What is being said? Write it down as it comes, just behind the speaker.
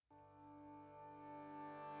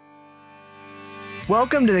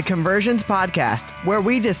Welcome to the Conversions Podcast, where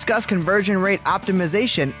we discuss conversion rate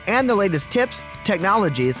optimization and the latest tips,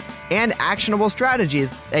 technologies, and actionable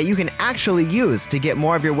strategies that you can actually use to get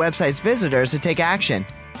more of your website's visitors to take action.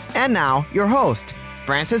 And now, your host,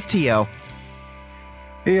 Francis Teo.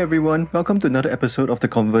 Hey everyone, welcome to another episode of the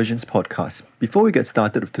Conversions Podcast. Before we get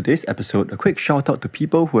started with today's episode, a quick shout out to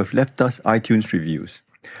people who have left us iTunes reviews.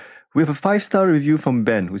 We have a 5-star review from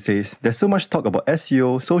Ben who says, "There's so much talk about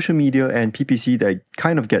SEO, social media, and PPC that it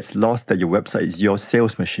kind of gets lost that your website is your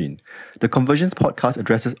sales machine. The Conversions Podcast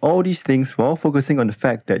addresses all these things while focusing on the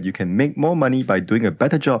fact that you can make more money by doing a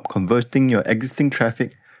better job converting your existing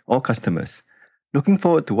traffic or customers. Looking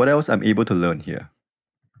forward to what else I'm able to learn here."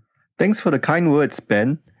 Thanks for the kind words,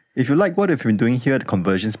 Ben. If you like what we've been doing here at the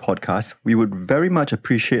Conversions Podcast, we would very much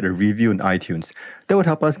appreciate a review on iTunes. That would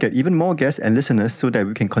help us get even more guests and listeners so that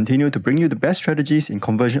we can continue to bring you the best strategies in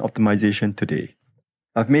conversion optimization today.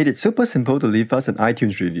 I've made it super simple to leave us an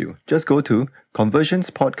iTunes review. Just go to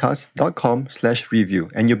conversionspodcast.com/review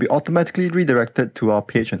and you'll be automatically redirected to our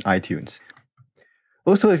page on iTunes.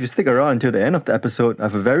 Also, if you stick around until the end of the episode, I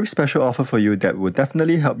have a very special offer for you that will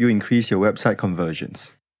definitely help you increase your website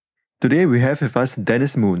conversions. Today we have with us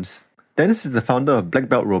Dennis Moons. Dennis is the founder of Black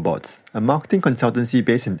Belt Robots, a marketing consultancy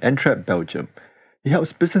based in Antwerp, Belgium. He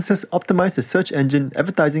helps businesses optimize their search engine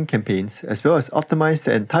advertising campaigns as well as optimize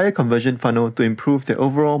the entire conversion funnel to improve their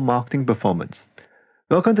overall marketing performance.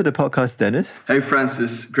 Welcome to the podcast, Dennis. Hey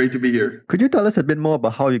Francis, great to be here. Could you tell us a bit more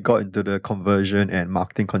about how you got into the conversion and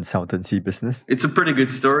marketing consultancy business? It's a pretty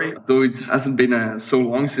good story, though it hasn't been so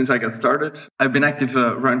long since I got started. I've been active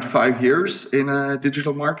around 5 years in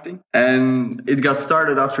digital marketing, and it got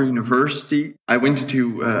started after university. I went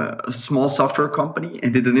into a small software company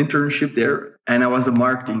and did an internship there, and I was a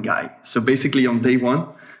marketing guy. So basically on day one,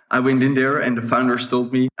 I went in there and the founders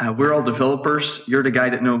told me, we're all developers. You're the guy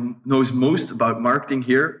that knows most about marketing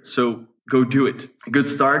here. So go do it. A good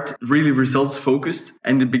start, really results focused.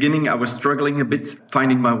 And in the beginning, I was struggling a bit,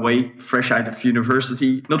 finding my way fresh out of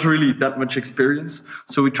university. Not really that much experience.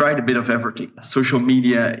 So we tried a bit of everything. Social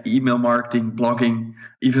media, email marketing, blogging,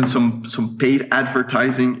 even some paid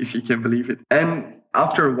advertising, if you can believe it. And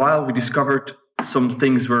after a while, we discovered some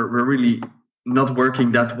things were really not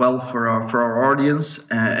working that well for our audience,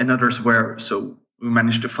 and others were. So we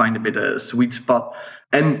managed to find a bit of a sweet spot.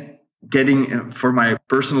 And getting, for my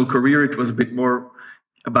personal career, it was a bit more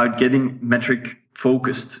about getting metric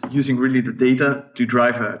focused, using really the data to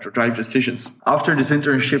drive decisions. After this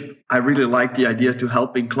internship, I really liked the idea to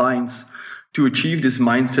helping clients to achieve this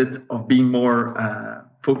mindset of being more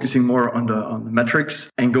focusing more on the metrics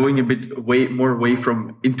and going a bit more away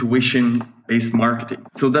from intuition-based marketing.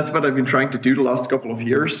 So that's what I've been trying to do the last couple of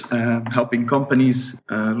years, helping companies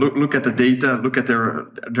look at the data, look at their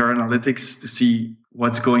analytics to see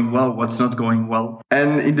what's going well, what's not going well.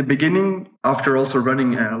 And in the beginning, after also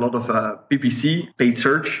running a lot of PPC, paid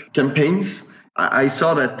search campaigns, I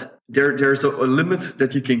saw that there's a limit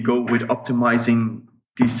that you can go with optimizing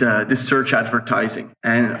this search advertising.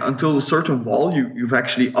 And until a certain wall, you've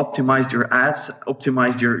actually optimized your ads,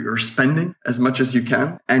 optimized your spending as much as you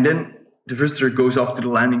can. And then the visitor goes off to the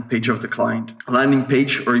landing page of the client, a landing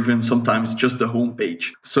page, or even sometimes just the home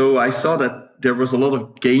page. So I saw that there was a lot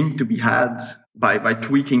of gain to be had by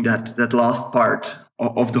tweaking that last part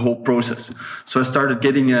of the whole process. So I started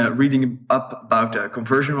reading up about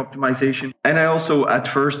conversion optimization. And I also at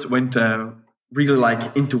first went really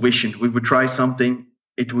like intuition. We would try something,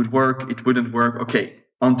 it would work, it wouldn't work. Okay,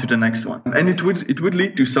 on to the next one. And it would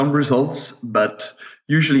lead to some results, but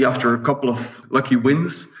usually after a couple of lucky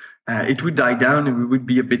wins, it would die down and we would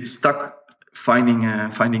be a bit stuck finding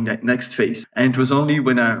that next phase. And it was only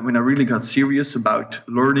when I really got serious about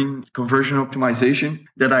learning conversion optimization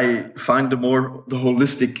that I found the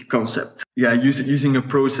holistic concept. Yeah, using a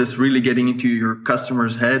process, really getting into your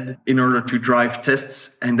customer's head in order to drive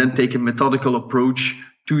tests and then take a methodical approach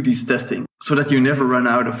to these testing so that you never run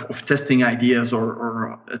out of testing ideas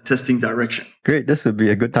or a testing direction. Great. This would be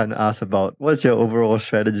a good time to ask about what's your overall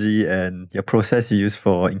strategy and your process you use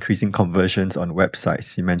for increasing conversions on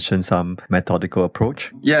websites. You mentioned some methodical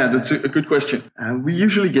approach. Yeah, that's a good question. We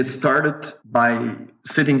usually get started by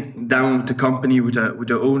sitting down with the company, with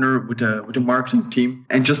the owner, with the marketing team,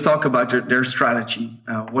 and just talk about their strategy.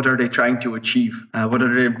 What are they trying to achieve? What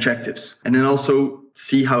are their objectives? And then also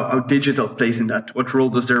see how digital plays in that. What role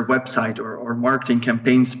does their website or marketing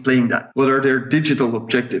campaigns play in that? What are their digital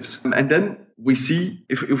objectives? And then we see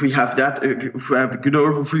if we have that, if we have a good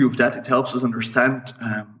overview of that, it helps us understand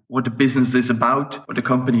what the business is about, what the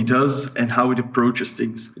company does, and how it approaches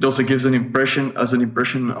things. It also gives an impression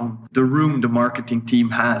on the room the marketing team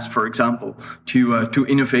has, for example, to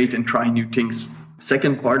innovate and try new things.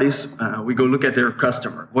 Second part is we go look at their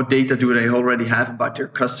customer. What data do they already have about their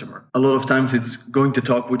customer? A lot of times it's going to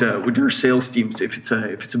talk with their sales teams if it's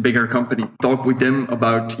a bigger company. Talk with them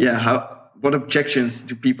about what objections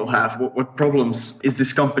do people have? What problems is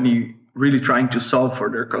this company really trying to solve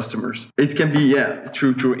for their customers? It can be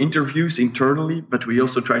through interviews internally, but we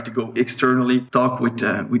also try to go externally, talk with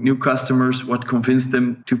new customers, what convinced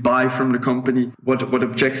them to buy from the company, what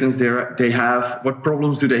objections they have, what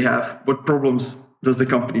problems do they have, what problems does the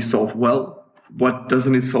company solve well, what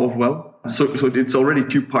doesn't it solve well. So it's already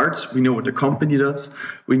two parts. We know what the company does.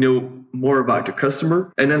 We know more about the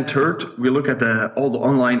customer. And then third, we look at all the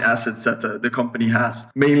online assets that the company has.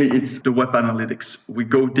 Mainly it's the web analytics. We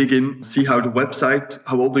go dig in, see how the website,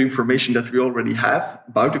 how all the information that we already have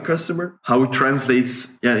about the customer, how it translates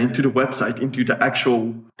into the website, into the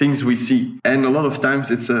actual things we see. And a lot of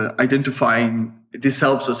times it's this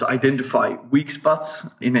helps us identify weak spots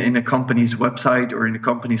in a company's website or in a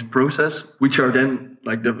company's process, which are then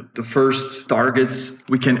like the first targets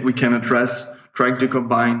we can address, trying to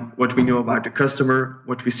combine what we know about the customer,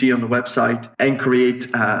 what we see on the website, and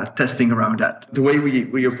create testing around that. The way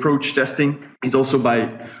we approach testing is also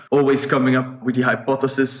by always coming up with the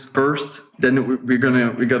hypothesis first. Then we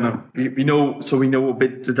know a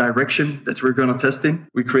bit the direction that we're gonna test in.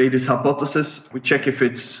 We create this hypothesis. We check if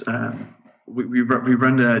it's we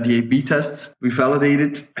run the A/B tests. We validate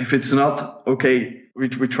it. If it's not okay, we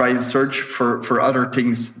try and search for other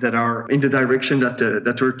things that are in the direction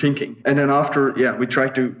that we're thinking. And then after, we try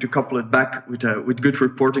to couple it back with good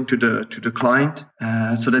reporting to the client,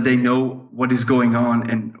 so that they know what is going on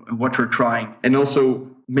and what we're trying. And also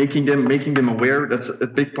making them aware. That's a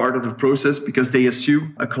big part of the process, because they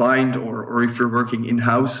assume a client or if you're working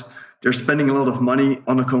in-house, they're spending a lot of money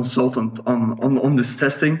on a consultant on this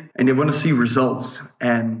testing, and they want to see results.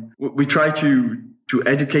 And we try to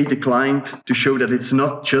educate the client to show that it's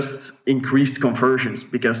not just increased conversions,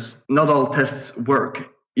 because not all tests work.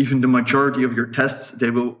 Even the majority of your tests, they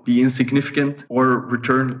will be insignificant or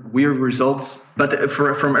return weird results. But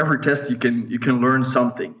from every test, you can learn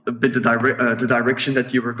something, a bit the direction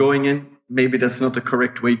that you were going in. Maybe that's not the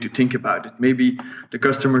correct way to think about it. Maybe the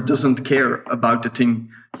customer doesn't care about the thing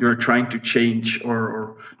you're trying to change,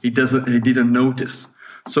 or he didn't notice.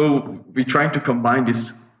 So we're trying to combine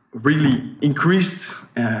this really increased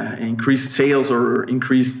sales or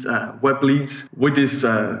increased web leads with this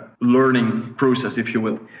learning process, if you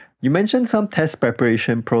will. You mentioned some test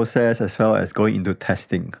preparation process as well as going into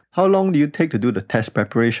testing. How long do you take to do the test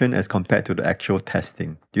preparation as compared to the actual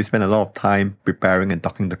testing? Do you spend a lot of time preparing and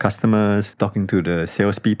talking to customers, talking to the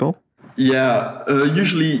salespeople? Yeah,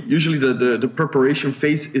 usually the preparation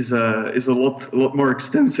phase is a lot more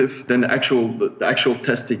extensive than the actual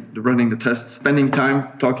testing, the running the tests. Spending time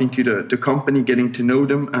talking to the company, getting to know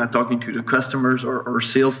them, talking to the customers or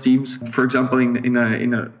sales teams. For example,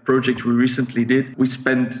 in a project we recently did, we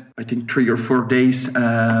spent I think 3 or 4 days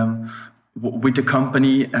with the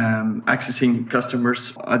company, accessing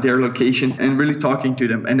customers at their location and really talking to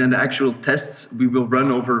them. And then the actual tests we will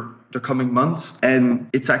run over the coming months, and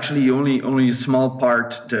it's actually only a small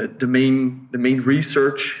part. The main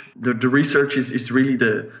research, the research is really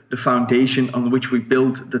the foundation on which we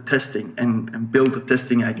build the testing and build the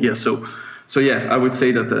testing idea. So yeah, I would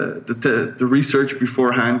say that the research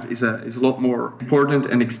beforehand is a lot more important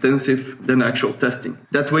and extensive than the actual testing.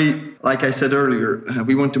 That way, like I said earlier,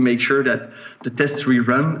 we want to make sure that the tests we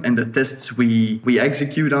run and the tests we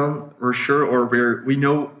execute on, we're sure, or we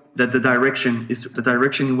know that the direction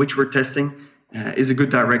in which we're testing is a good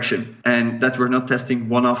direction, and that we're not testing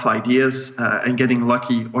one-off ideas and getting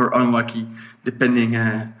lucky or unlucky depending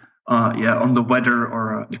on the weather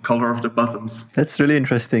or the color of the buttons. That's really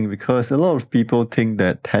interesting, because a lot of people think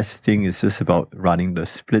that testing is just about running the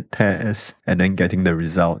split test and then getting the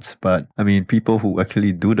results. But I mean, people who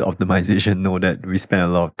actually do the optimization know that we spend a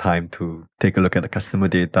lot of time to take a look at the customer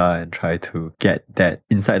data and try to get that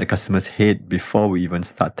inside the customer's head before we even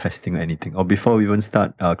start testing anything, or before we even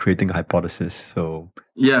start creating a hypothesis. So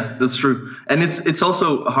yeah, that's true. And it's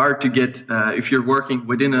also hard to get, if you're working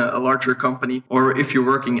within a larger company, or if you're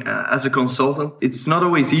working as a consultant, it's not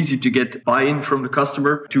always easy to get buy-in from the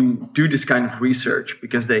customer to do this kind of research,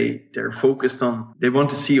 because they're focused on, they want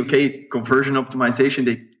to see, okay, conversion optimization,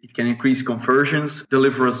 it can increase conversions,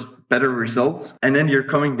 deliver us better results. And then you're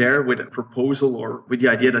coming there with a proposal or with the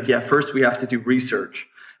idea that, first we have to do research.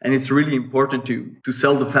 And it's really important to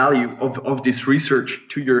sell the value of this research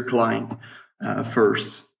to your client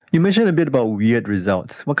first. You mentioned a bit about weird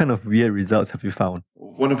results. What kind of weird results have you found?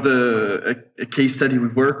 One of a case study we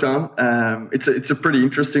worked on, it's a pretty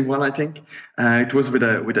interesting one, I think. It was with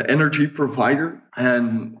an energy provider,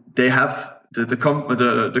 and they have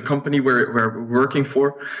the company where we're working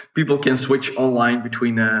for, people can switch online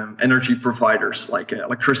between energy providers like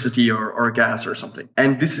electricity or gas or something.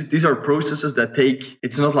 And these are processes that take,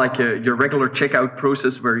 it's not like your regular checkout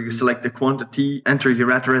process where you select the quantity, enter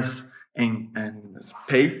your address and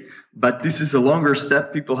pay. But this is a longer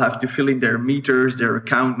step. People have to fill in their meters, their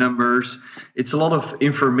account numbers. It's a lot of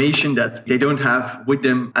information that they don't have with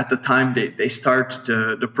them at the time they start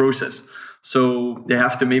the process. So they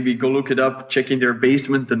have to maybe go look it up, check in their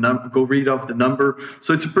basement, go read off the number.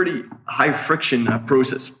 So it's a pretty high friction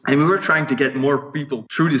process. And we were trying to get more people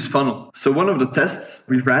through this funnel. So one of the tests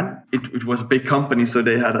we ran, it was a big company. So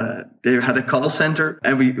they had a call center,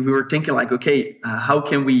 and we were thinking like, okay, how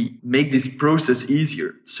can we make this process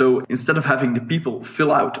easier? So instead of having the people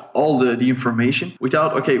fill out all the information, we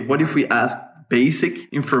thought, okay, what if we ask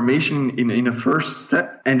basic information in a first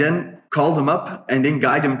step and then call them up and then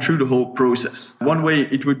guide them through the whole process. One way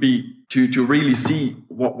it would be to really see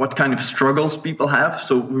what kind of struggles people have.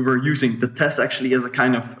 So we were using the test actually as a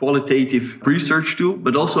kind of qualitative research tool,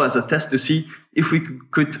 but also as a test to see if we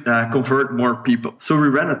could convert more people. So we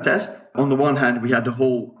ran a test. On the one hand, we had the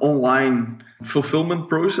whole online fulfillment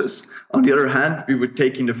process. On the other hand, we would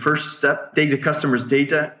take in the first step, take the customer's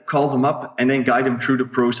data, call them up, and then guide them through the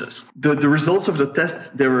process. The results of the tests,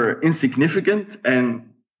 they were insignificant and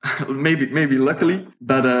maybe luckily,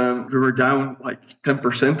 but we were down like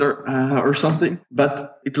 10% or something.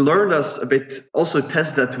 But it learned us a bit, also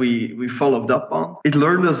tests that we followed up on. It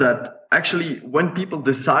learned us that actually when people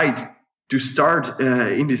decide to start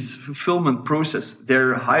in this fulfillment process,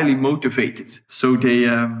 they're highly motivated. So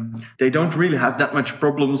they don't really have that much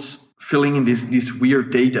problems filling in this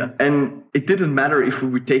weird data. And it didn't matter if we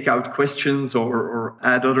would take out questions or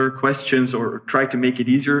add other questions or try to make it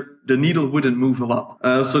easier, the needle wouldn't move a lot.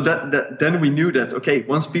 So that then we knew that, okay,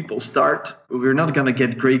 once people start, we're not going to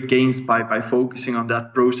get great gains by focusing on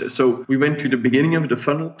that process. So we went to the beginning of the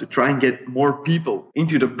funnel to try and get more people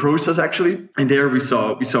into the process actually. And there we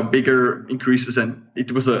saw bigger increases, and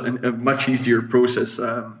it was a much easier process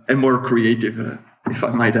and more creative, if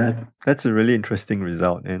I might add. That's a really interesting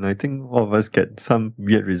result. And I think all of us get some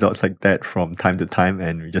weird results like that from time to time,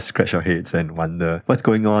 and we just scratch our heads and wonder what's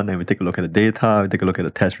going on, and we take a look at the data, we take a look at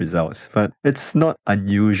the test results. But it's not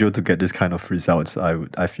unusual to get this kind of results,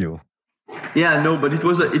 I feel. Yeah, no, but it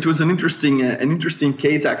was an interesting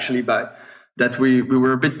case actually, that we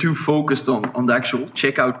were a bit too focused on the actual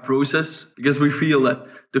checkout process, because we feel that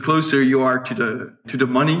the closer you are to the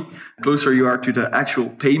money, the closer you are to the actual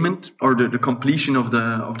payment or the completion of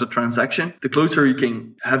the transaction, the closer you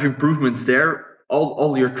can have improvements there.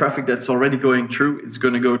 All your traffic that's already going through, it's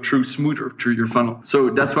going to go through smoother through your funnel. So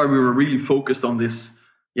that's why we were really focused on this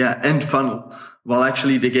end funnel. While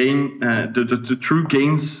actually the gain, the true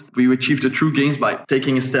gains, we achieved the true gains by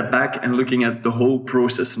taking a step back and looking at the whole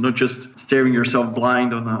process, not just staring yourself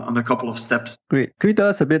blind on a couple of steps. Great. Could you tell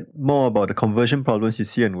us a bit more about the conversion problems you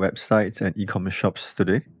see on websites and e-commerce shops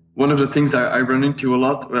today? One of the things I run into a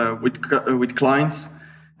lot with clients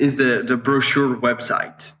is the brochure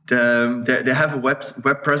website. They have a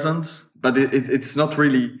web presence, but it's not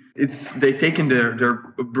really, they taken their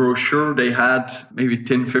brochure they had maybe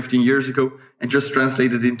 10, 15 years ago and just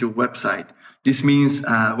translated into a website. This means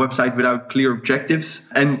a website without clear objectives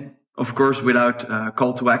and, of course, without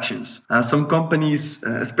call to actions. Some companies,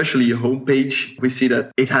 especially a homepage, we see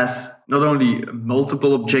that it has not only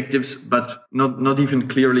multiple objectives, but not even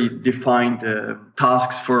clearly defined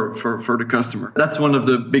tasks for the customer. That's one of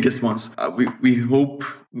the biggest ones. We hope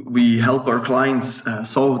we help our clients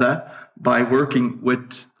solve that by working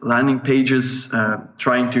with landing pages,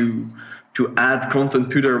 trying to add content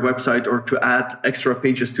to their website or to add extra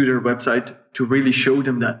pages to their website to really show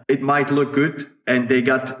them that it might look good and they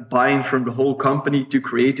got buy-in from the whole company to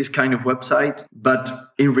create this kind of website.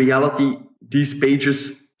 But in reality, these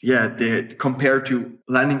pages, they compare to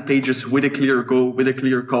landing pages with a clear goal, with a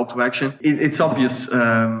clear call to action. It's obvious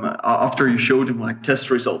after you show them like test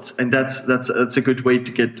results, and that's a good way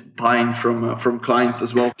to get buy-in from clients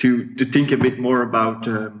as well to think a bit more about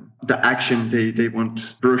the action they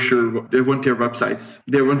want brochure, they want their websites,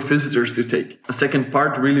 they want visitors to take. A second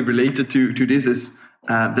part really related to this is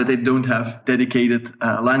that they don't have dedicated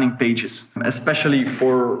landing pages, especially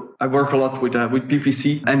I work a lot with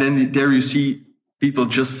PPC, and then there you see people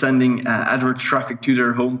just sending AdWords traffic to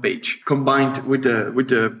their homepage. Combined with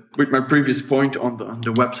my previous point on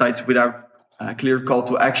the websites without clear call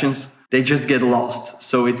to actions, they just get lost.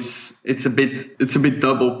 So it's a bit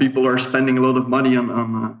double. People are spending a lot of money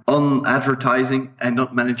on advertising and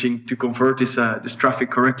not managing to convert this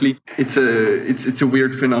traffic correctly. It's a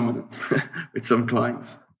weird phenomenon with some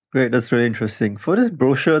clients. Great, that's really interesting. For this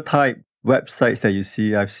brochure type, websites that you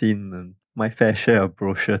see, I've seen my fair share of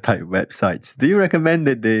brochure type websites. Do you recommend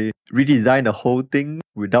that they redesign the whole thing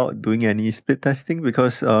without doing any split testing?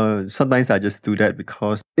 Because sometimes I just do that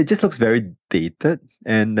because it just looks very dated.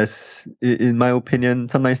 And in my opinion,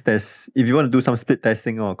 sometimes if you want to do some split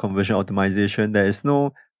testing or conversion optimization, there is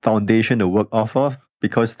no foundation to work off of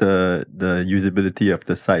because the usability of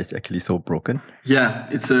the site is actually so broken. Yeah,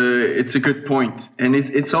 it's a good point, and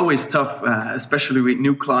it's always tough, especially with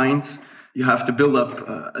new clients. You have to build up,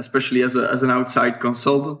 especially as an outside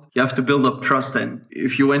consultant, you have to build up trust. And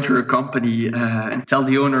if you enter a company and tell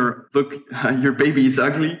the owner, look, your baby is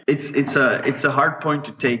ugly, it's a hard point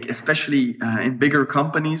to take, especially in bigger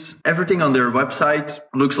companies. Everything on their website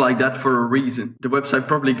looks like that for a reason. The website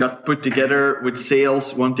probably got put together with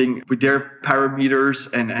sales wanting with their parameters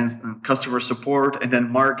and customer support, and then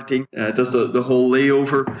marketing does the whole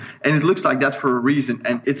layover, and it looks like that for a reason.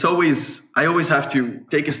 And I always have to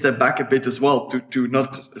take a step back a bit as well to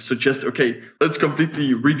not suggest, okay, let's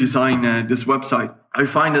completely redesign this website. I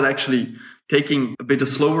find that actually taking a bit of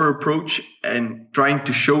slower approach and trying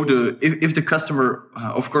to show if the customer,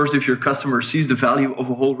 of course, if your customer sees the value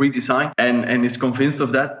of a whole redesign and is convinced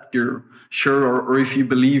of that, you're sure, or if you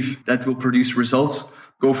believe that will produce results,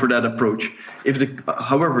 go for that approach.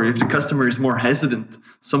 However, if the customer is more hesitant,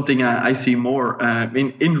 something I see more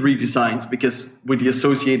in redesigns, because with the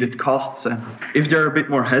associated costs, if they're a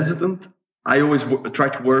bit more hesitant, I always try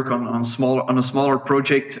to work on a smaller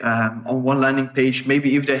project, on one landing page.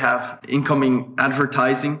 Maybe if they have incoming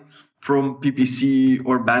advertising from PPC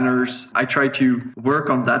or banners, I try to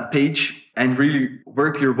work on that page and really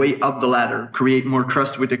work your way up the ladder, create more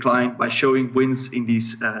trust with the client by showing wins in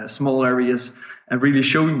these small areas, and really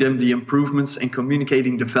showing them the improvements and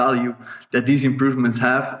communicating the value that these improvements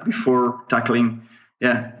have before tackling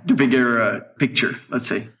the bigger picture, let's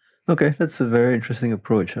say. Okay, that's a very interesting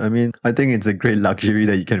approach. I mean, I think it's a great luxury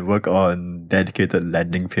that you can work on dedicated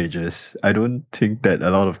landing pages. I don't think that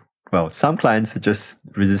some clients are just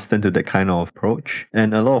resistant to that kind of approach.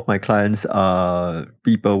 And a lot of my clients are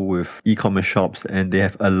people with e-commerce shops and they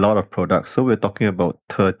have a lot of products. So we're talking about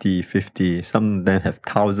 30, 50, some of them have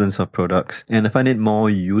thousands of products. And I find it more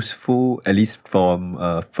useful, at least from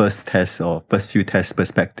a first few test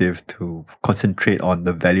perspective, to concentrate on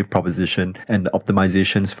the value proposition and the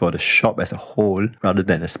optimizations for the shop as a whole rather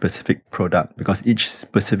than a specific product, because each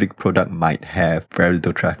specific product might have very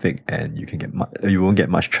little traffic and you won't get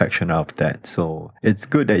much traction out of that. So it's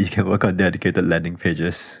good that you can work on dedicated landing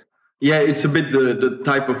pages. Yeah, it's a bit the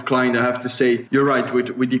type of client, I have to say. You're right,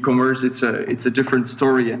 with e-commerce, it's a different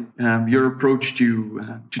story, and your approach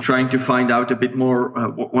to trying to find out a bit more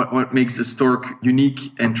what makes the store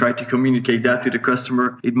unique and try to communicate that to the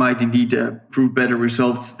customer, it might indeed prove better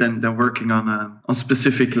results than working on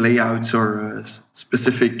specific layouts or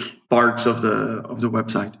specific parts of the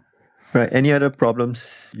website. Right. Any other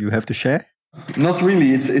problems you have to share? Not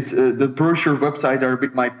really. It's the brochure websites are a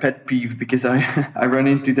bit my pet peeve, because I run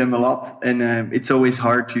into them a lot, and it's always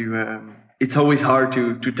hard to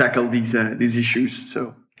tackle these issues.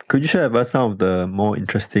 So, could you share with us some of the more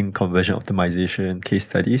interesting conversion optimization case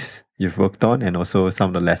studies you've worked on, and also some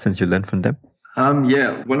of the lessons you learned from them?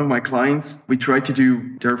 One of my clients,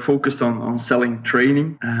 they're focused on selling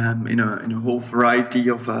training in a whole variety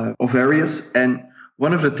of areas, and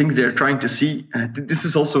one of the things they're trying to see, this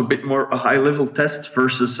is also a bit more a high-level test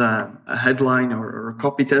versus a headline or a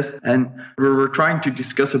copy test, and we're trying to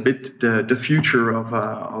discuss a bit the future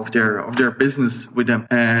of their business with them.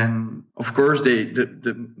 And of course,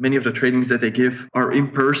 many of the trainings that they give are in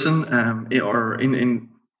person, or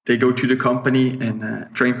they go to the company and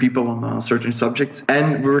train people on certain subjects.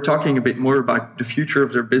 And we were talking a bit more about the future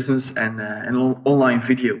of their business and online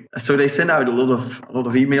video. So they send out a lot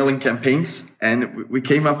of emailing campaigns, and we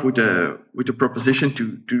came up with a proposition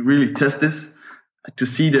to really test this, to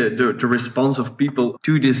see the response of people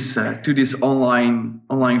to this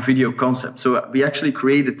online video concept. So we actually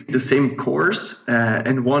created the same course,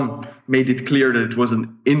 and one made it clear that it was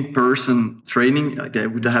an in-person training. They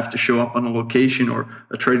would have to show up on a location, or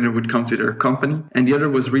a trainer would come to their company, and the other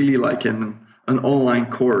was really like an online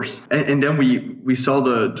course. And then we saw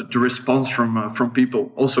the response from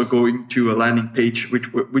people also going to a landing page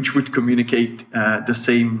which would communicate the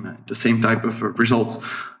same type of results,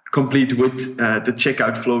 complete with the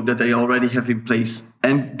checkout flow that they already have in place.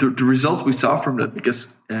 And the results we saw from that,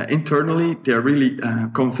 because internally they're really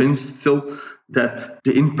convinced still that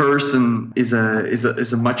the in-person is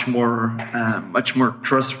a much more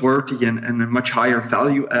trustworthy and a much higher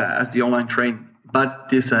value as the online training. But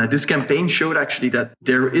this campaign showed actually that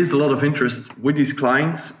there is a lot of interest with these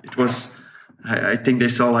clients. It was, I think they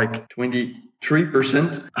saw like 20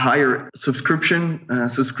 3% higher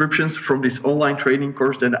subscriptions from this online training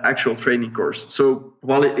course than the actual training course. So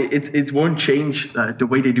while it won't change the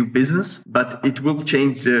way they do business, but it will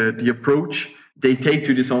change the approach they take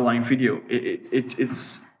to this online video.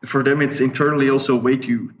 It's for them, it's internally also a way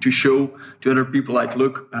to show to other people, like,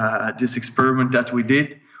 look, this experiment that we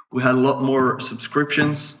did, we had a lot more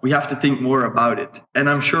subscriptions. We have to think more about it. And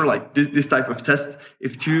I'm sure like this type of test,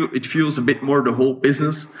 it fuels a bit more the whole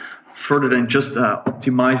business further than just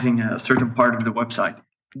optimizing a certain part of the website.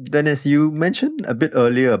 Dennis, you mentioned a bit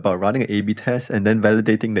earlier about running an A/B test and then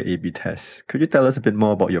validating the A/B test. Could you tell us a bit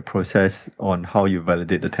more about your process on how you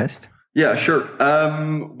validate the test? Yeah, sure.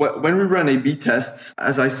 When we run A/B tests,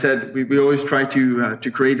 as I said, we always try to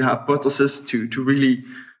create a hypothesis to really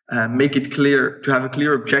make it clear, to have a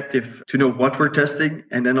clear objective, to know what we're testing,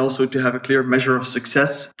 and then also to have a clear measure of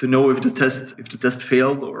success, to know if the test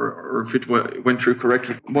failed or if it went through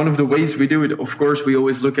correctly. One of the ways we do it, of course, we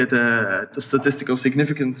always look at the statistical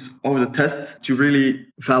significance of the tests to really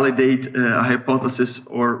validate a hypothesis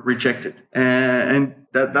or reject it. And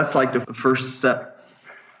that's like the first step.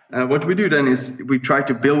 What we do then is we try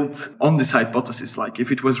to build on this hypothesis. Like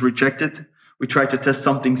if it was rejected, we try to test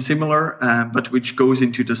something similar, but which goes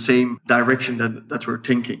into the same direction that we're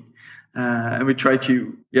thinking. And we try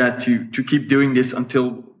to keep doing this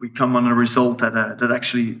until we come on a result that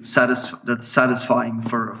actually that's satisfying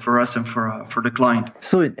for us and for the client.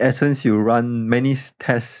 So in essence, you run many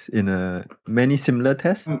tests many similar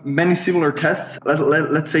tests. Many similar tests.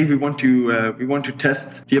 Let's say we want to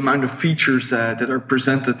test the amount of features that are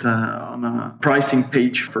presented on a pricing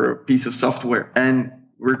page for a piece of software, and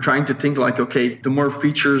we're trying to think like, okay, the more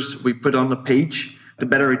features we put on the page, the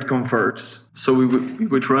better it converts. So we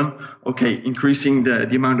would run, okay, increasing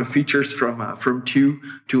the amount of features from 2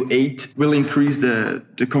 to 8 will increase the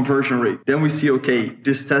conversion rate. Then we see, okay,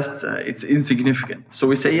 this test, it's insignificant. So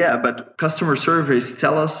we say, yeah, but customer surveys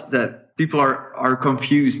tell us that people are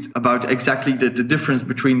confused about exactly the difference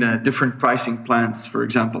between different pricing plans, for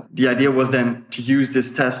example. The idea was then to use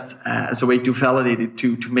this test as a way to validate it,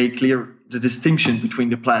 to make clear the distinction between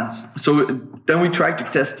the plans. So then we try to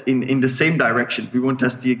test in the same direction. We won't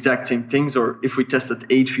test the exact same things, or if we tested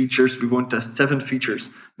 8 features, we won't test 7 features.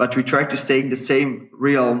 But we try to stay in the same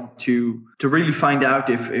realm to really find out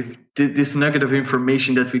if this nugget of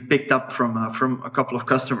information that we picked up from a couple of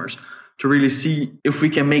customers, to really see if we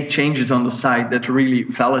can make changes on the site that really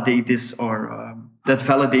validate this, or that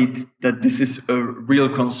validate that this is a real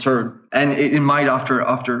concern. And it might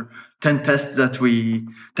after 10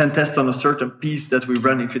 tests on a certain piece that we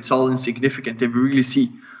run, if it's all insignificant and we really see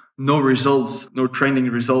no results, no trending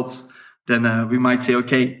results, then we might say,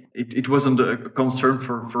 okay, it wasn't a concern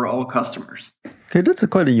for all customers. Okay, that's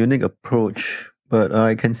quite a unique approach, but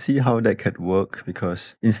I can see how that could work,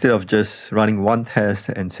 because instead of just running one test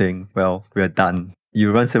and saying, well, we're done,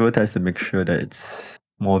 you run several tests to make sure that it's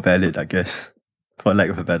more valid, I guess, for lack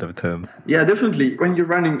of a better term. Yeah, definitely. When you're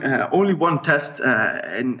running only one test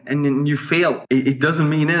and then you fail, it doesn't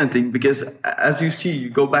mean anything, because as you see, you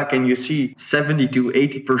go back and you see 70 to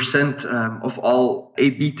 80% of all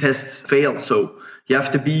A/B tests fail. So you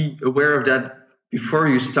have to be aware of that before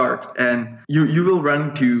you start, and you will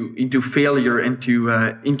run into failure, into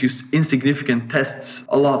insignificant tests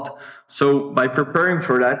a lot. So by preparing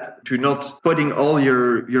for that, to not putting all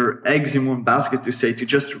your eggs in one basket, to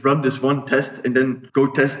just run this one test and then go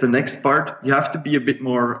test the next part, you have to be a bit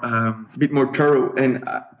more thorough. And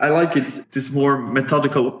I like this more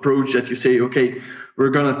methodical approach that you say, okay, we're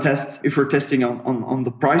going to test, if we're testing on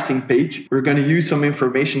the pricing page, we're going to use some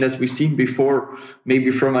information that we've seen before,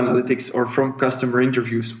 maybe from analytics or from customer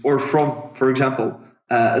interviews, or from, for example,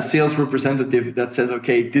 a sales representative that says,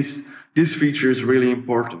 okay, this feature is really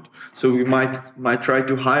important. So we might try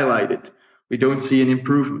to highlight it. We don't see an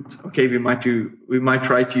improvement. Okay, we might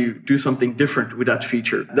try to do something different with that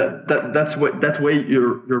feature. That way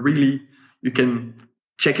you can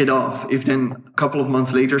check it off. If then a couple of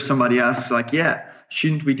months later somebody asks like, yeah,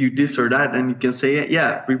 shouldn't we do this or that? And you can say,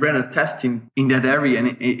 yeah, we ran a test in that area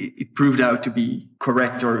and it proved out to be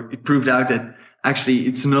correct, or it proved out that actually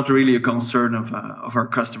it's not really a concern of our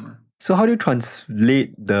customer. So how do you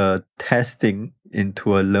translate the testing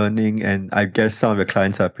into a learning? And I guess some of your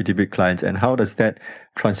clients are pretty big clients. And how does that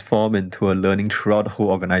transform into a learning throughout the whole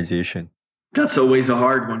organization? That's always a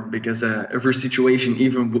hard one, because every situation,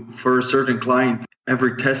 even for a certain client,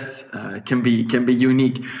 every test can be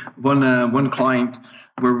unique. One client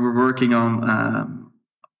where we're working on,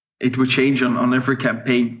 it would change on every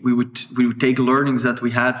campaign. We would take learnings that we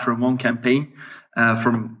had from one campaign,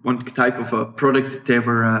 from one type of a product they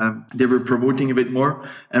were promoting a bit more,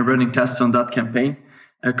 and running tests on that campaign.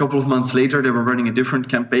 A couple of months later, they were running a different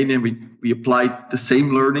campaign, and we applied the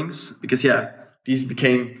same learnings because, these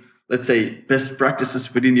became, let's say, best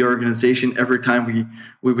practices within the organization. Every time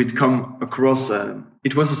we would come across,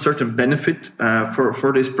 it was a certain benefit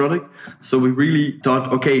for this product. So we really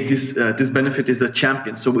thought, okay, this benefit is a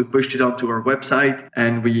champion. So we pushed it onto our website,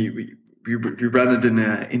 and we ran it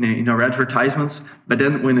in our advertisements. But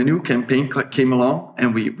then when a new campaign came along,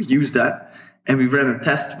 and we used that, and we ran a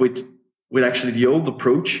test with actually the old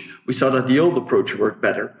approach, we saw that the old approach worked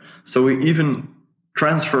better. So we even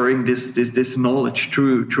transferring this knowledge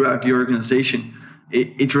throughout the organization,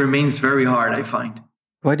 it remains very hard, I find.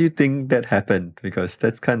 Why do you think that happened? Because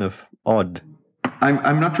that's kind of odd.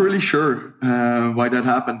 I'm not really sure why that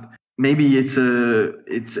happened. Maybe it's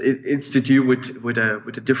to do with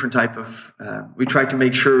a different type of. We try to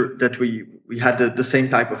make sure that we had the same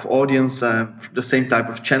type of audience, the same type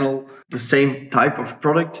of channel, the same type of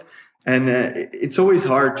product. And it's always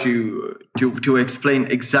hard to explain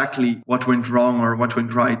exactly what went wrong or what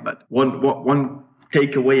went right. But one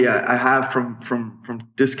takeaway I have from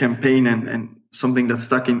this campaign and something that's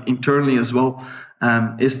stuck internally as well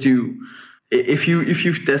is to, if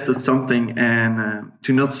you've tested something and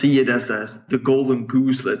to not see it as the golden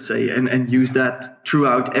goose, let's say, and use that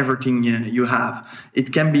throughout everything you have.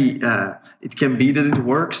 It can be that it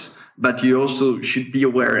works. But you also should be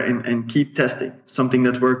aware and keep testing. Something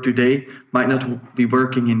that worked today might not be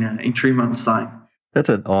working in 3 months' time. That's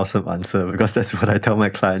an awesome answer, because that's what I tell my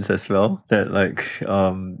clients as well. That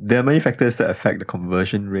there are many factors that affect the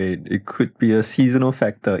conversion rate. It could be a seasonal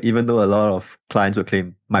factor, even though a lot of clients will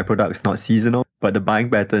claim my product is not seasonal, but the buying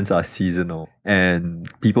patterns are seasonal and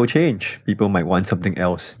people change. People might want something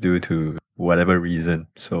else due to whatever reason.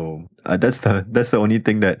 So that's the only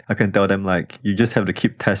thing that I can tell them. You just have to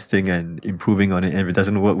keep testing and improving on it, and if it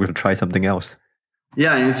doesn't work, we have to try something else.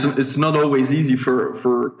 Yeah, it's not always easy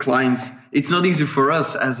for clients. It's not easy for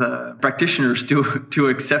us as practitioners to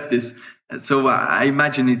accept this. So I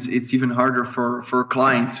imagine it's even harder for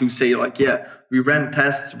clients who say we ran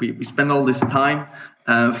tests, we spent all this time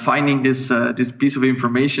finding this piece of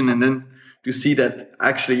information, and then to see that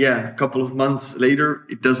actually a couple of months later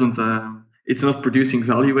it doesn't. It's not producing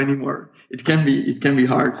value anymore. It can be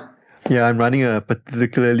hard. Yeah, I'm running a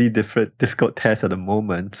particularly difficult test at the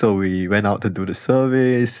moment. So we went out to do the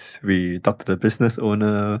surveys, we talked to the business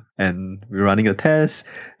owner, and we're running a test,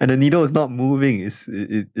 and the needle is not moving.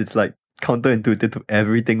 It's like counterintuitive to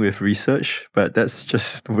everything with research, but that's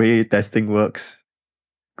just the way testing works.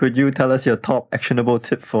 Could you tell us your top actionable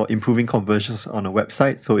tip for improving conversions on a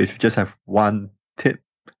website? So if you just have one tip,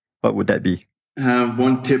 what would that be?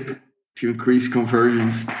 One tip to increase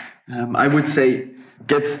conversions, I would say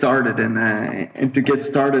get started. And to get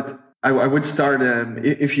started, I would start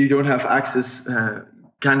if you don't have access.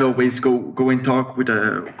 Can always go and talk with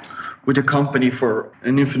a company for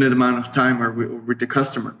an infinite amount of time or with the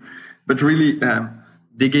customer, but really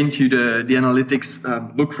dig into the analytics,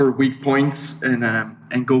 look for weak points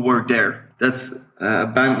and go work there. That's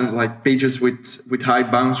pages with high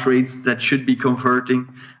bounce rates that should be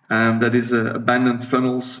converting. That is abandoned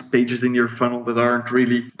funnels, pages in your funnel that aren't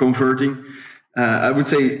really converting. I would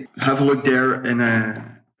say have a look there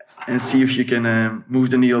and see if you can move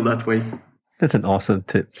the needle that way. That's an awesome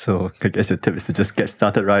tip. So I guess your tip is to just get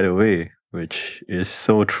started right away, which is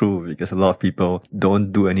so true because a lot of people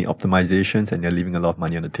don't do any optimizations and they're leaving a lot of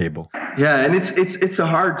money on the table. Yeah, and it's a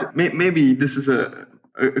hard. Maybe this is a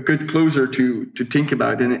good closer to think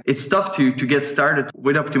about, and it's tough to get started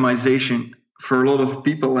with optimization for a lot of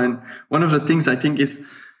people. And one of the things I think is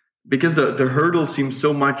because the hurdle seems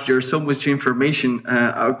so much, there's so much information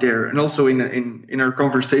out there. And also in our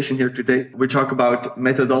conversation here today, we talk about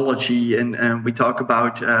methodology and we talk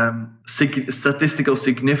about statistical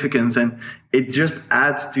significance, and it just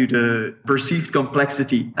adds to the perceived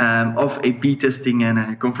complexity of A/B testing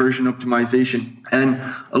and conversion optimization. And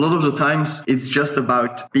a lot of the times it's just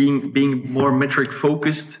about being more metric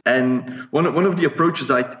focused. And one of the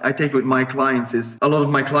approaches I take with my clients is a lot of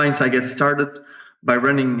my clients, I get started by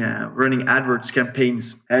running AdWords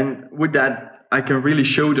campaigns. And with that, I can really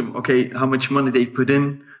show them, okay, how much money they put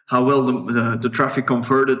in, how well the traffic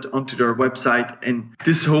converted onto their website. And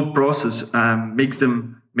this whole process makes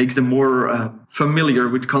them more familiar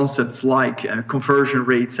with concepts like conversion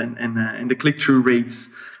rates and the click-through rates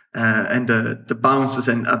and the bounces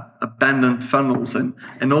and abandoned funnels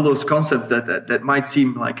and all those concepts that might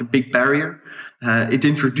seem like a big barrier. It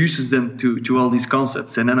introduces them to all these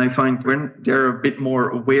concepts. And then I find when they're a bit more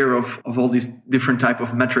aware of all these different type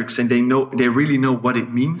of metrics and they really know what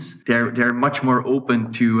it means, they're much more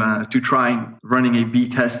open to trying running A/B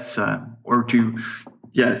tests or to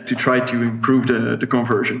try to improve the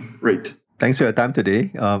conversion rate. Thanks for your time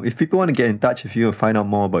today. If people want to get in touch with you or find out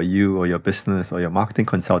more about you or your business or your marketing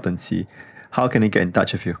consultancy, how can they get in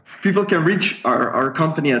touch with you? People can reach our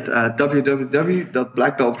company at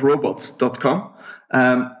www.blackbeltrobots.com.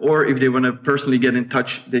 Or if they want to personally get in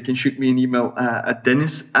touch, they can shoot me an email at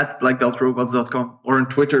dennis@blackbeltrobots.com, or on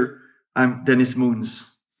Twitter, I'm Dennis Moons.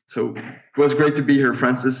 So it was great to be here,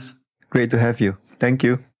 Francis. Great to have you. Thank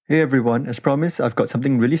you. Hey everyone, as promised, I've got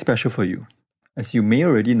something really special for you. As you may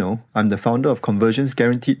already know, I'm the founder of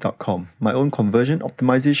ConversionsGuaranteed.com, my own conversion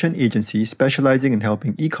optimization agency specializing in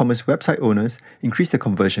helping e-commerce website owners increase their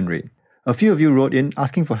conversion rate. A few of you wrote in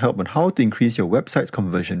asking for help on how to increase your website's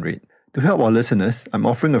conversion rate. To help our listeners, I'm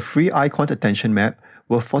offering a free iQuant attention map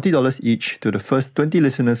worth $40 each to the first 20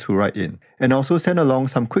 listeners who write in, and also send along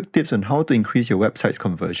some quick tips on how to increase your website's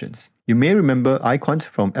conversions. You may remember iQuant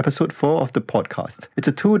from episode 4 of the podcast. It's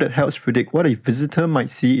a tool that helps predict what a visitor might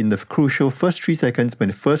see in the crucial first 3 seconds when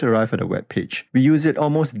they first arrive at a web page. We use it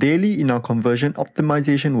almost daily in our conversion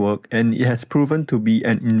optimization work, and it has proven to be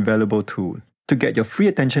an invaluable tool. To get your free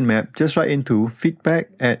attention map, just write into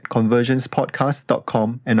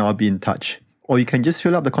feedback@conversionspodcast.com and I'll be in touch. Or you can just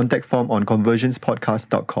fill up the contact form on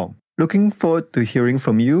conversionspodcast.com. Looking forward to hearing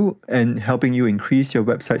from you and helping you increase your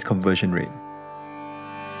website's conversion rate.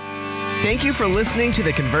 Thank you for listening to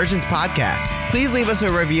the Conversions Podcast. Please leave us a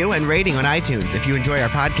review and rating on iTunes if you enjoy our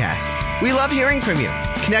podcast. We love hearing from you.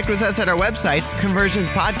 Connect with us at our website,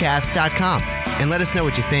 conversionspodcast.com, and let us know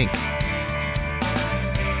what you think.